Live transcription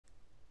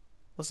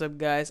What's up,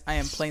 guys? I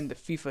am playing the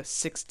FIFA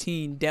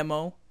 16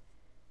 demo,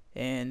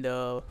 and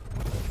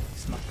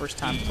it's my first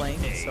time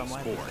playing it, so I'm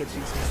gonna have to get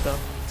you some stuff.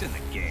 It's in the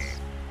game.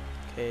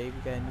 Okay, we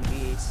got a new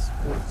EA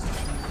Sports.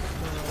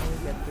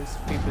 We got this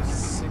FIFA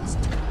 16 thing with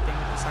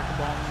the soccer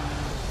ball in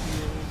the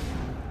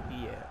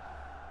field. Yeah.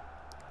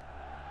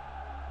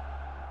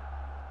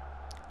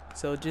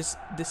 So this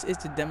is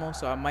the demo,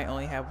 so I might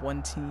only have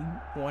one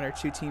or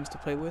two teams to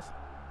play with.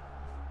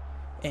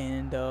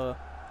 And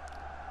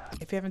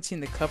if you haven't seen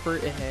the cover,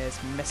 it has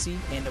Messi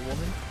and a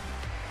woman,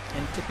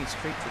 and it took me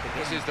straight to the game.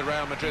 This is the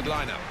Real Madrid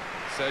lineup.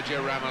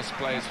 Sergio Ramos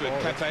plays with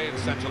Pepe in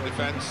central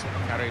defence.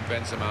 Karim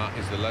Benzema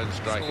is the lone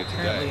striker so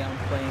currently today. I'm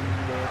playing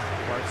with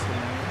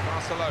Barcelona.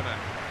 Barcelona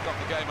got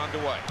the game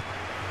underway.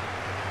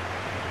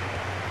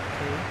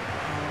 Okay.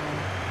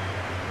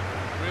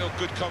 Real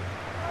good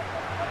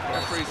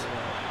referees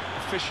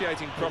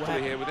officiating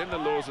properly here within the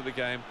laws of the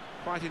game.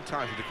 Quite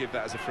entitled to give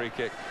that as a free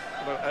kick.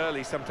 Although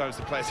early, sometimes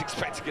the players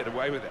expect to get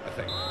away with it, I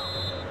think. I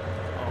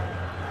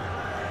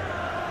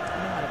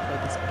know how to play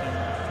this game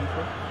of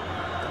FIFA.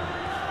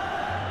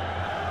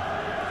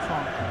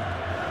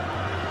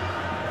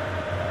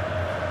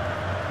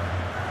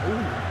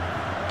 Ooh.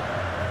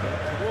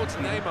 Towards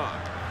Neymar.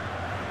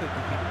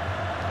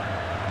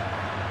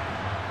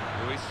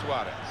 Luis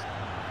Suarez.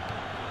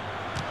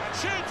 And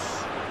shoots!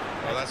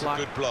 Well, that's a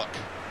good block.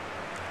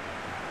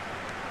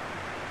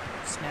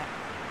 Snap.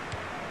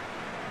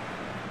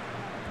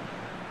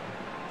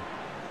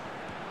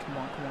 Come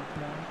on.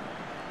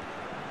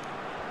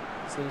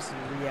 So this is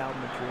Real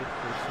Madrid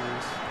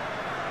versus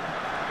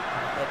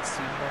FC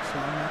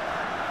Barcelona.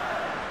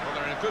 Well,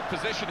 they're in a good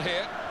position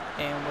here.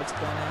 And what's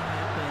gonna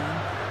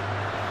happen?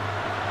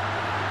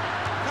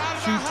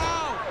 Shoot!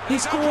 He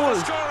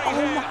scores! Oh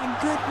my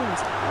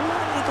goodness! Oh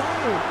my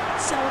god!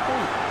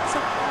 Celebrate!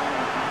 Oh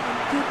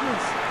my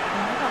goodness!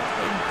 And I got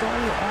a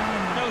goal on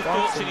no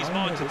thoughts in his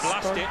mind to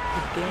blast it.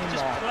 He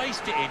just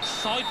placed it in,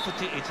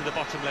 side-footed it into the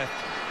bottom left.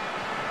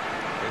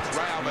 It's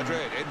Real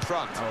Madrid in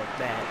front. Oh,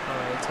 that.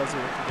 Alright, it tells you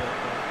what to do.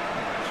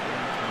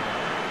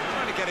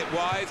 Trying to get it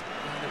wide.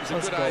 It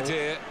was a good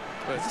idea,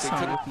 but is this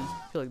on rookie?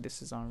 I feel like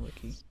this is on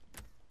rookie.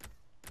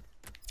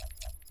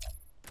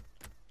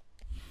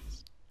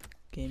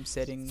 Game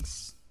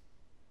settings.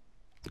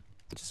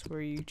 Just where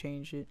you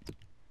change it.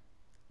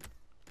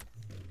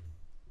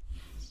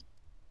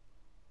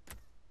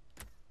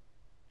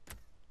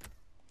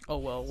 Oh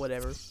well,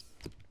 whatever.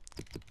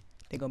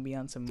 They're gonna be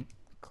on some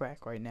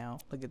crack right now.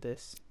 Look at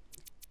this.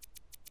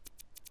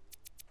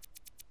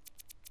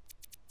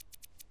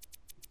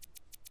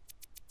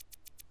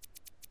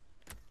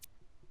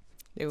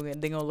 They're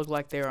gonna look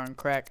like they're on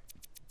crack.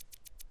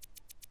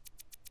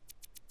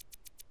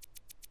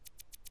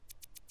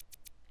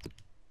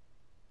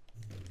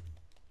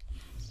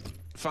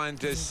 Find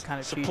this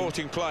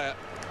supporting player.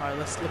 Alright,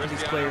 let's look at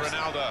these players.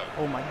 Ronaldo.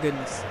 Oh my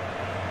goodness.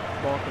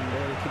 Ball can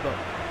barely keep up.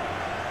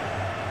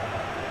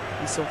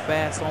 He's so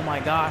fast. Oh my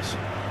gosh.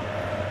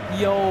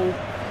 Yo.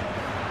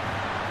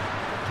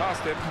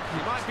 Past him.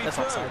 He might be That's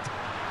through.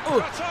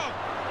 offside.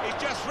 He's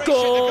just reached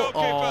Goal. the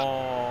goalkeeper.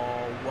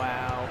 Oh,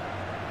 wow.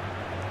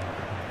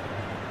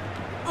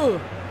 Oh,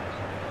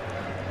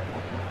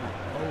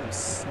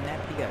 snap.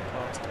 He got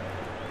crossed.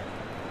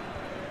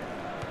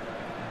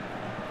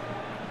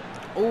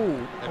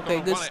 Oh,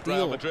 okay, good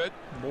steal.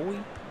 Boy.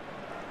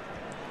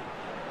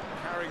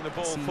 Carrying the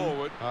ball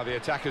forward. Oh, the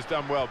attacker's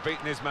done well,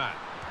 beating his man.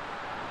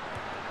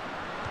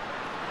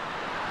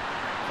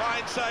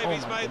 Fine save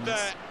he's made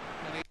there.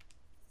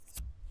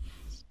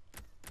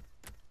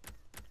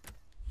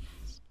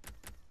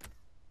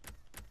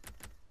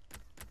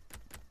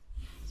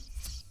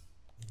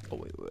 Oh,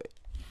 wait.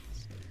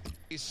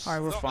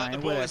 Alright, we're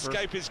fine, whatever.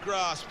 Escape his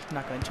grasp.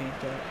 Not gonna change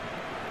that.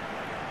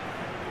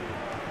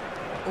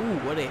 Oh,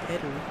 what a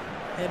header.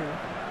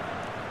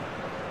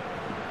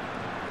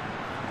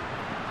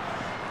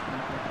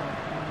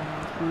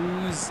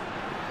 Cruz.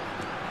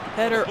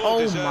 Header.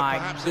 Oh my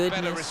goodness. A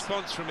better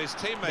response from his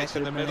teammates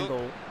in the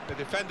middle. The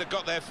defender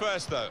got there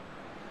first though.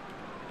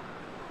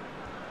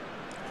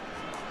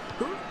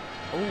 Oh.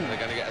 They're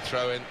going to get a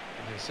throw in.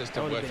 The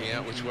system working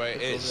out which way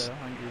it is.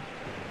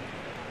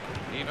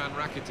 Ivan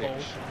Rakitic. Oh.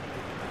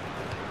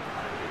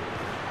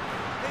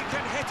 He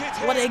can hit it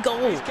here. What a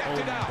goal! He's kept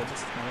it out.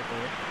 Goodness,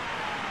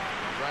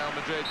 Real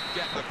Madrid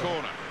get the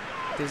corner.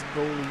 This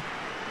goalie.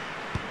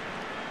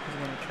 He's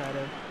going to try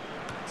to...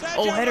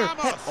 Sergio header!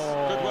 Ramos.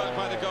 Oh. Good work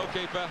by the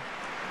goalkeeper.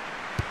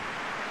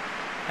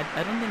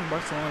 I don't think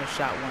Barcelona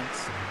shot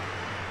once.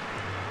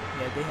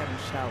 Yeah, they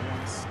haven't shot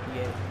once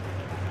yet.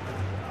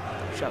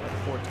 Shot like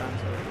 4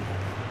 times already.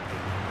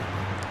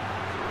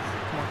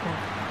 Come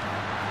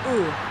on.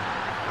 Ooh.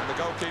 And the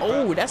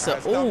goalkeeper that's a...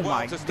 Oh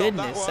my goodness.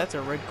 That That's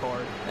a red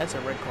card. That's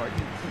a red card.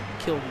 He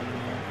killed me,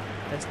 man.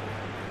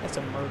 That's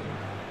a murder.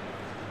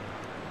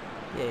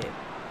 Yeah.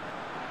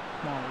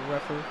 Come on,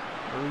 referee.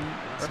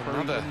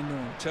 Another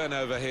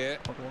turnover here.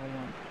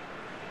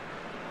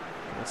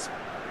 That's a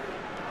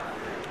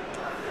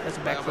Real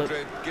backflip.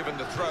 Madrid given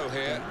the throw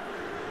here.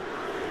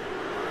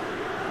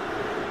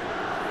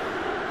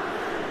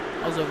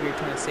 I was over here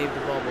trying to save the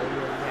ball, but we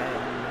already had it.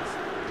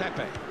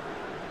 Pepe. And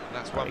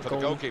that's one Alright, for the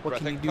goalie. goalkeeper. What I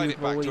can think you played do,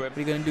 it back goalie? to him. What are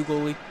you gonna do,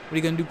 goalie? What are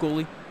you gonna do,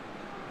 goalie?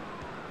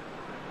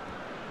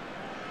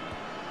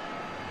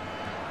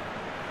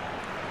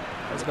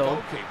 Let's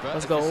go.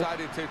 Let's go.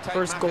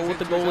 First goal with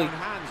the goalie.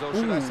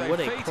 Ooh, what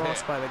a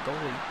cross by the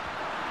goalie.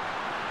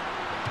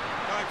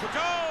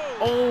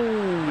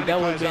 Oh, that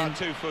would have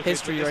been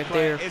history right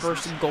there.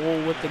 First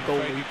goal with the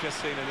goalie. You've just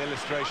seen an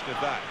illustration of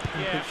that.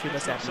 Yeah, sure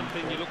it's that's not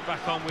something you look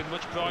back on with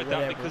much pride, that,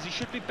 Whatever. because he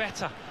should be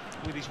better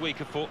with his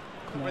weaker foot.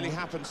 Really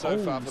happened so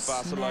far for snap.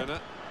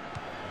 Barcelona.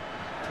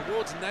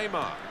 Towards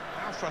Neymar.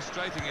 How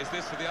frustrating is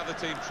this for the other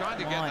team trying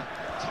to get the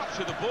touch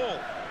of the ball?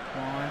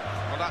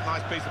 Well, that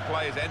nice piece of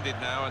play is ended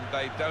now, and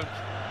they don't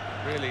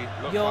really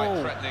look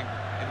like threatening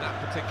in that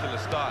particular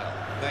style.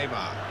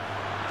 Neymar.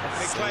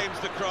 He claims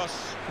the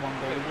cross.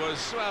 It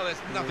was, well,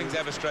 nothing's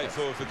ever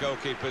straightforward for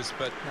goalkeepers,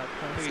 but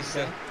he's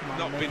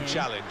not been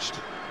challenged.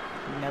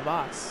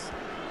 Navas.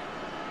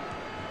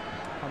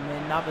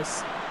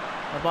 Navas.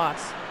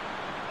 Navas.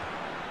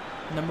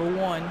 Number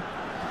 1.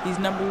 He's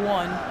number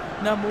 1.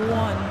 Number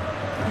 1.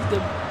 He's the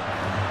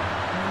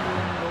number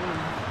 1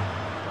 goalie.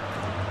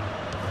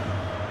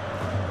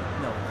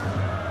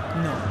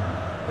 No.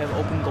 We have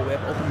open goal. We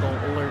have open goal.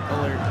 Alert.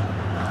 Alert.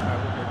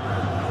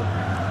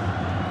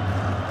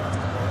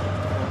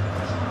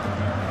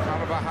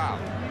 Carvajal.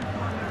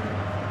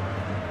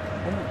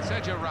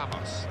 Sergio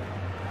Ramos.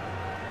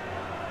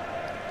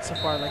 So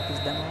far, I like this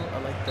demo. I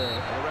like the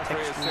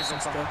textures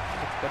and stuff.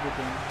 It's better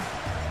than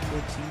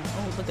 14.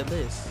 Oh, look at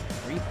this.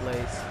 Replays. I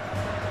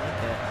like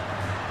that.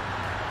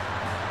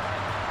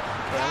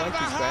 Okay, I like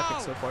these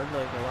graphics so far. They're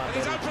like a lot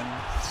better than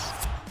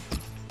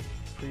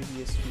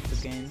previous FIFA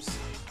games.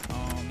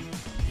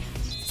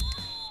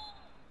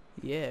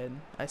 Yeah,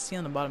 I see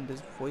on the bottom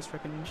this voice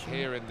recognition.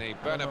 Here in the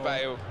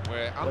Bernabeu,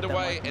 we're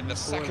underway in the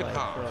second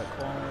half. For like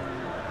calling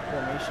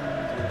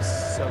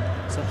formations or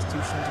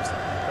substitutions or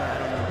something like that. I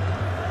don't know.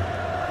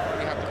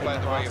 You have to play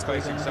it the way you're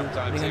facing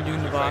sometimes, even if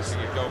you're facing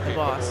your goalkeeper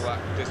all that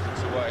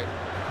distance away.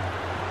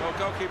 Well,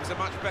 goalkeepers are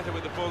much better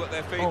with the ball at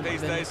their feet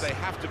these days. They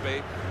have to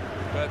be.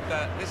 But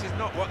this is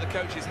not what the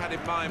coaches had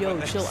in mind when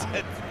they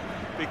said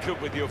be good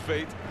with your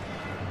feet.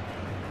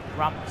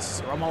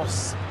 Ramos. Taken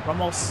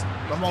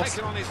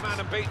on his man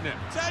and beaten him.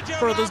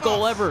 Furthest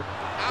goal ever.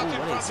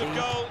 What a save.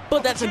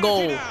 But that's a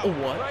goal. Oh,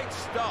 what? Great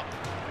stop.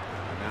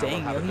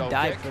 Dang, yo, he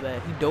died for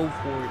that. He dove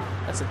for it.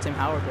 That's a Tim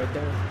Howard right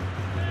there.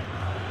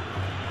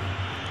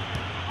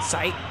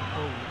 Sight.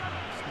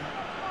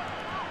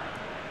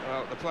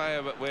 Well, the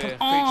player that we're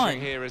featuring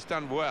here has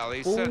done well.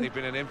 He's certainly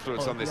been an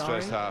influence on this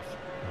first half.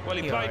 Well,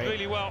 he played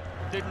really well,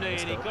 didn't he?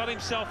 And he got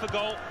himself a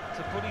goal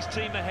to put his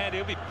team ahead.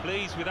 He'll be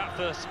pleased with that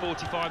first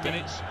 45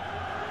 minutes.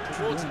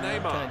 Towards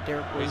Neymar.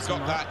 He's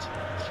got that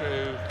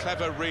through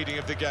clever reading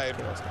of the game,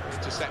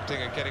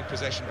 intercepting and getting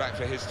possession back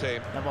for his team.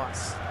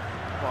 Navas.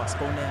 Navas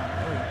going down.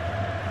 Oh,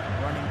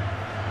 running.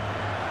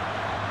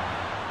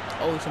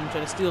 Oh, someone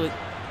tried to steal it.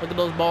 Look at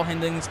those ball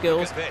handling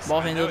skills.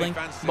 Ball handling.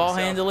 Ball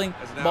handling.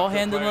 Ball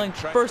handling.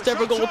 First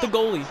ever goal with the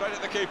goalie. Straight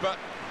at the keeper.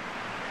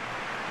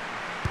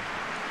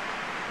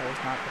 That was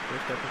not the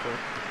first ever goal.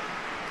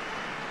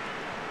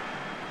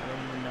 I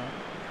don't even know.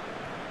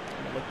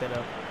 I'm gonna look that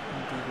up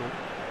on Google.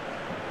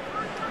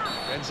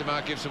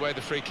 Benzema gives away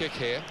the free kick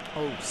here.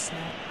 Oh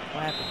snap!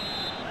 What happened?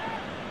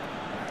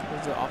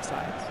 Was it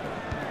offside?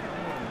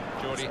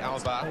 Jordi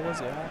Alba. What was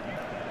it? What happened?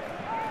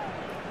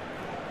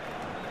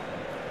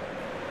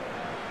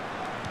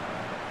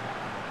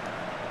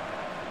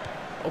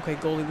 Okay,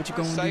 goalie, what you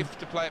going to do? Safe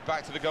to play it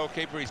back to the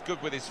goalkeeper. He's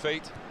good with his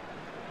feet.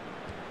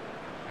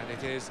 And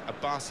it is a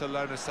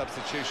Barcelona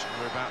substitution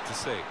we're about to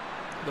see.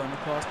 Going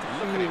across the field.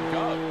 Look at him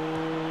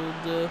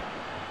go.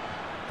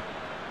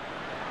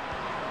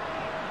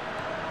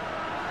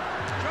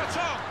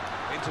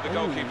 Into the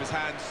goalkeeper's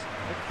hands.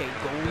 Okay,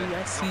 goalie,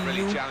 I see you. Not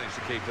really challenged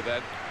the keeper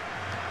then.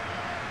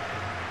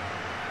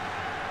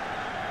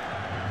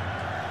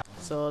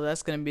 So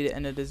that's gonna be the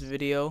end of this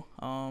video.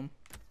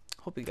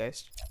 Hope you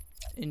guys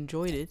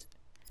enjoyed it.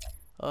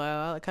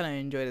 I kind of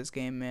enjoy this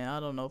game, man. I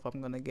don't know if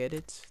I'm gonna get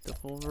it, the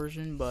full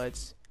version,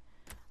 but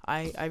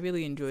I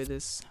really enjoy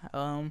this.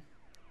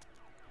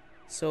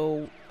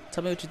 So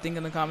tell me what you think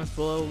in the comments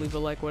below. Leave a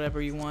like, whatever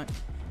you want.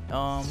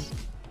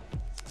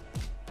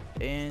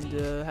 And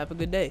have a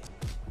good day.